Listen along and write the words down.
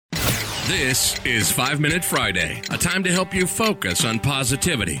This is 5 Minute Friday, a time to help you focus on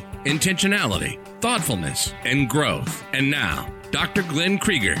positivity, intentionality, thoughtfulness, and growth. And now, Dr. Glenn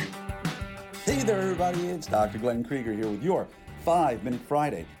Krieger. Hey there, everybody. It's Dr. Glenn Krieger here with your 5 Minute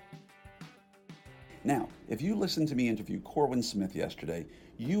Friday. Now, if you listened to me interview Corwin Smith yesterday,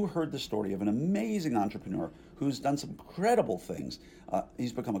 you heard the story of an amazing entrepreneur who's done some incredible things.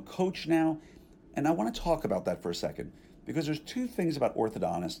 He's become a coach now, and I want to talk about that for a second because there's two things about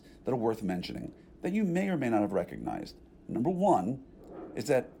orthodontists that are worth mentioning that you may or may not have recognized. Number one is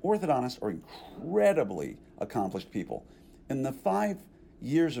that orthodontists are incredibly accomplished people. In the 5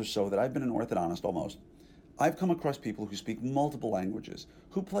 years or so that I've been an orthodontist almost, I've come across people who speak multiple languages,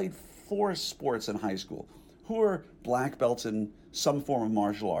 who played 4 sports in high school, who are black belts in some form of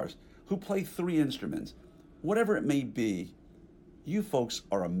martial arts, who play 3 instruments. Whatever it may be, you folks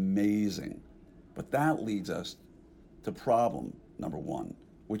are amazing. But that leads us to problem number 1,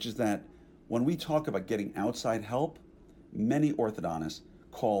 which is that when we talk about getting outside help, many orthodontists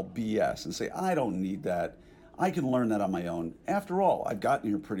call BS and say, I don't need that. I can learn that on my own. After all, I've gotten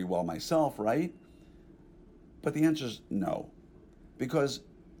here pretty well myself, right? But the answer is no, because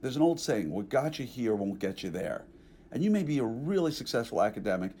there's an old saying, what got you here won't get you there. And you may be a really successful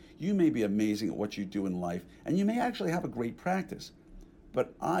academic, you may be amazing at what you do in life, and you may actually have a great practice.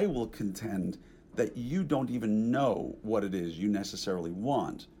 But I will contend that you don't even know what it is you necessarily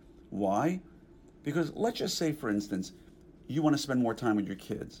want. Why? Because let's just say, for instance, you want to spend more time with your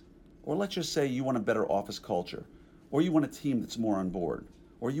kids. Or let's just say you want a better office culture. Or you want a team that's more on board.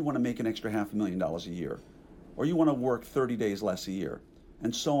 Or you want to make an extra $500,000 a year. Or you want to work 30 days less a year.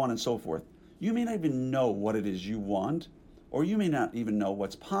 And so on and so forth. You may not even know what it is you want. Or you may not even know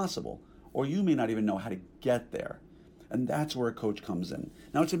what's possible. Or you may not even know how to get there. And that's where a coach comes in.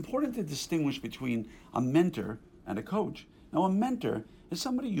 Now, it's important to distinguish between a mentor and a coach. Now, a mentor is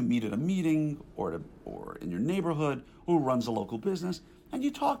somebody you meet at a meeting or in your neighborhood who runs a local business, and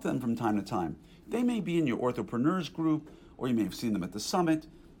you talk to them from time to time. They may be in your orthopreneurs group, or you may have seen them at the summit,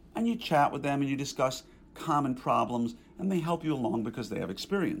 and you chat with them and you discuss common problems, and they help you along because they have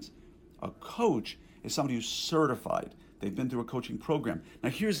experience. A coach is somebody who's certified. They've been through a coaching program. Now,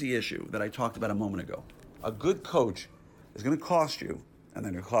 here's the issue that I talked about a moment ago. A good coach is going to cost you, and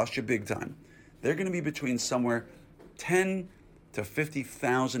they're going to cost you big time. They're going to be between somewhere $10,000 to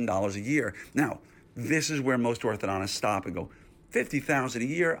 $50,000 a year. Now, this is where most orthodontists stop and go, $50,000 a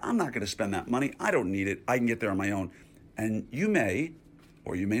year? I'm not going to spend that money. I don't need it. I can get there on my own. And you may,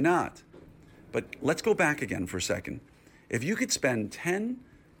 or you may not. But let's go back again for a second. If you could spend $10,000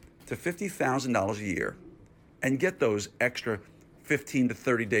 to $50,000 a year and get those extra 15 to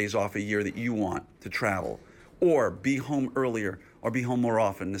 30 days off a year that you want to travel, or be home earlier, or be home more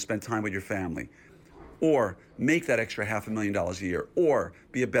often to spend time with your family, or make that extra $500,000 a year, or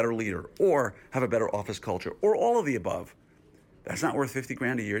be a better leader, or have a better office culture, or all of the above. That's not worth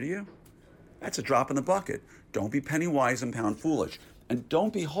 $50,000 a year to you? That's a drop in the bucket. Don't be penny wise and pound foolish. And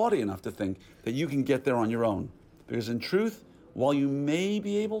don't be haughty enough to think that you can get there on your own. Because in truth, while you may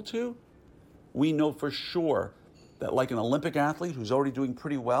be able to, we know for sure that like an Olympic athlete who's already doing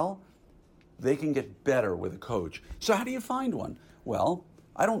pretty well, they can get better with a coach. So how do you find one? Well,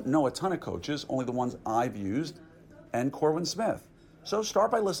 I don't know a ton of coaches, only the ones I've used, and Corwin Smith. So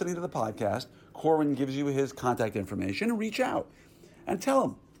start by listening to the podcast. Corwin gives you his contact information and reach out and tell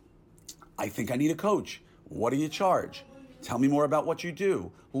him, I think I need a coach. What do you charge? Tell me more about what you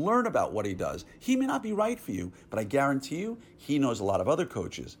do. Learn about what he does. He may not be right for you, but I guarantee you he knows a lot of other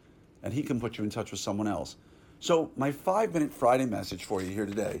coaches, and he can put you in touch with someone else. So my 5 Minute Friday message for you here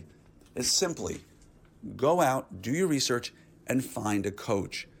today is simply go out, do your research, and find a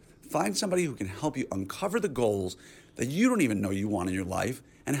coach. Find somebody who can help you uncover the goals that you don't even know you want in your life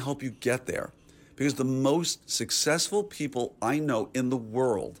and help you get there. Because the most successful people I know in the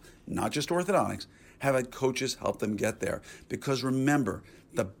world, not just orthodontics, have had coaches help them get there. Because remember,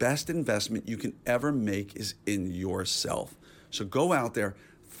 the best investment you can ever make is in yourself. So go out there,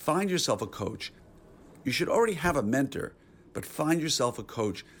 find yourself a coach. You should already have a mentor, but find yourself a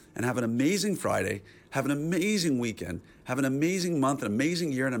coach and have an amazing Friday, have an amazing weekend, have an amazing month, an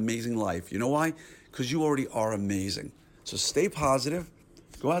amazing year, an amazing life. You know why? Because you already are amazing. So stay positive,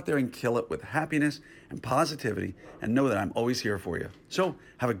 go out there and kill it with happiness and positivity, and know that I'm always here for you. So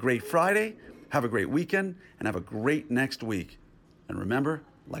have a great Friday, have a great weekend, and have a great next week. And remember,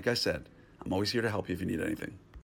 like I said, I'm always here to help you if you need anything.